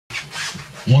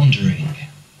Wandering.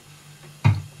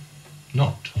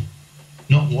 Not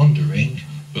wandering,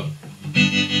 but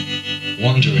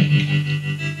wandering.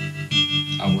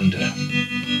 I wonder.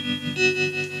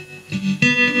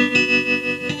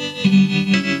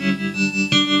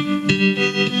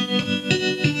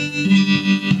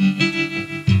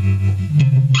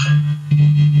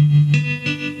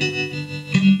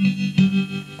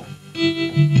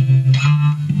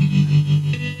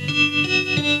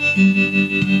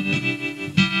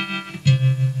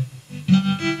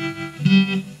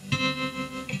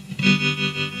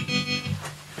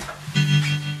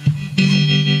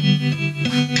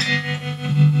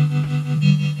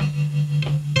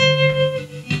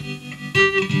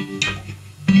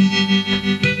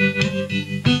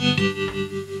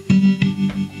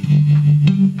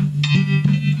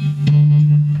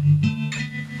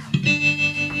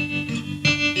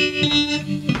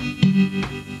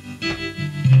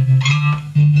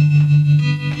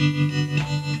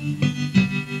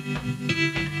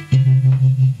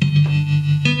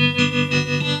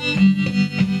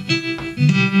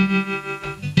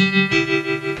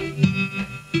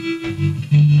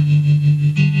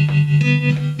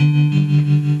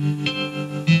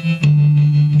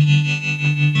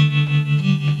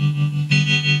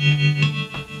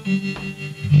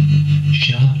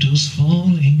 Shadows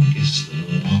falling as the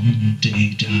long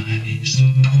day dies,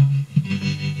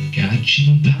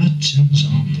 catching patterns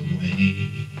on the way.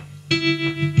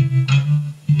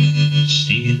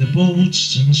 See the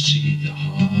boats and see the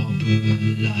harbour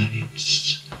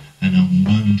lights, and I'm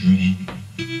wondering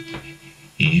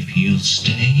if you'll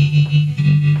stay.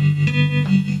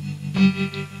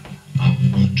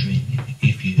 I'm wondering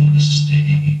if you'll stay.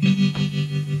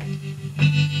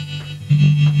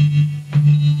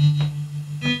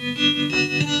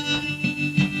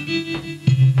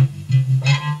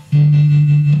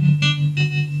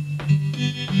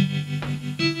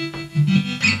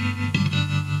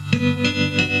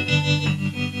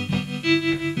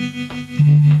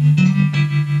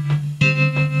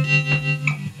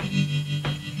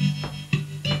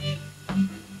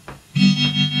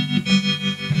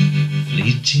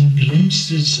 Fleeting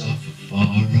glimpses of a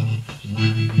far-off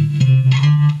land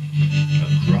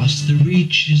across the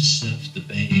reaches of the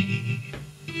bay,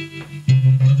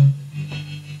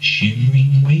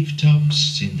 shimmering wave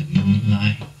tops in the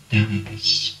moonlight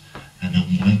dance, and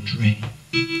I'm wondering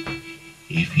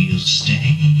if you'll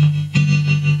stay.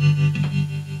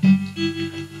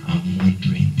 I'm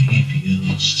wondering if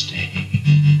you'll stay.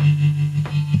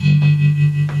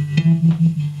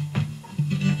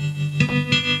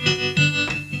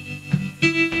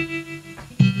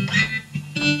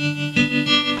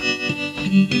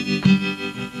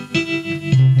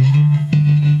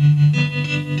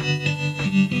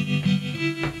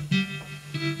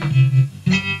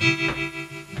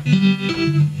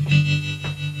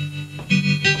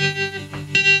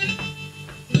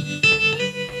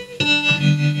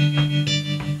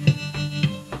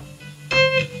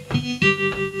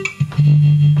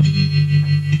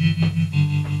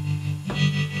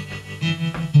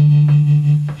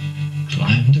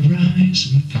 Climb the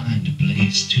rise and find a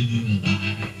place to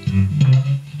lie.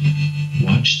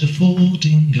 Watch the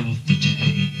folding of the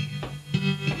day.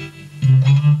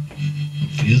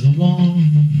 Feel the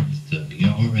warmth of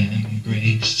your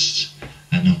embrace,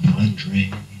 and I'm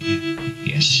wondering,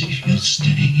 yes, if you'll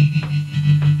stay.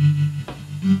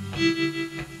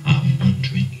 I'm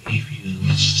wondering if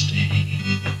you'll stay.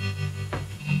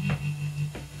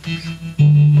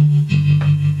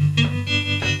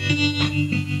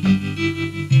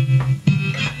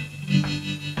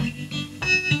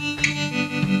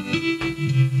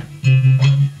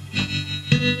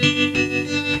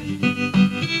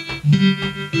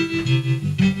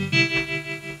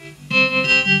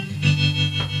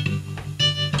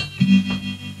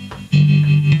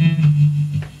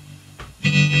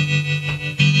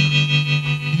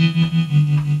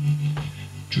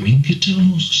 Drink a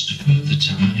toast for the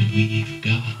time we've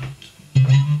got.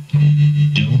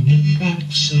 Don't look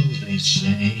back, so they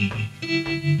say.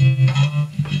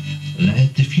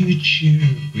 Let the future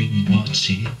bring what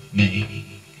it